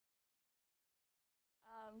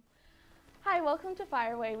Hi, welcome to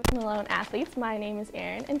Fire Away with Malone Athletes. My name is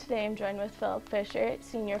Erin, and today I'm joined with Phil Fisher,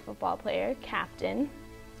 senior football player, captain.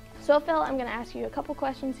 So Phil, I'm going to ask you a couple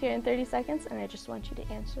questions here in 30 seconds, and I just want you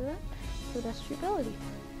to answer them to the best of your ability.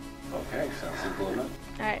 Okay, sounds simple enough.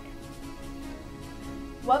 All right.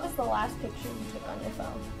 What was the last picture you took on your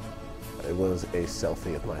phone? It was a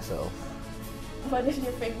selfie of myself. What is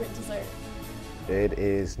your favorite dessert? It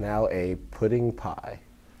is now a pudding pie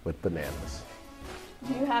with bananas.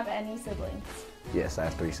 Do you have any siblings? Yes, I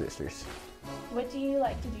have 3 sisters. What do you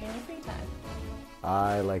like to do in your free time?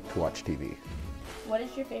 I like to watch TV. What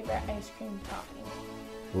is your favorite ice cream topping?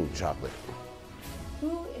 Ooh, chocolate.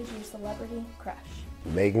 Who is your celebrity crush?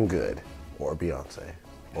 Megan Good, or Beyonce,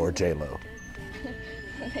 or J-Lo.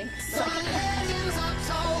 Thanks. Some legends are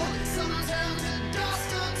told, some turn to dust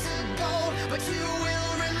or to gold, but you will